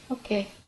 Okay.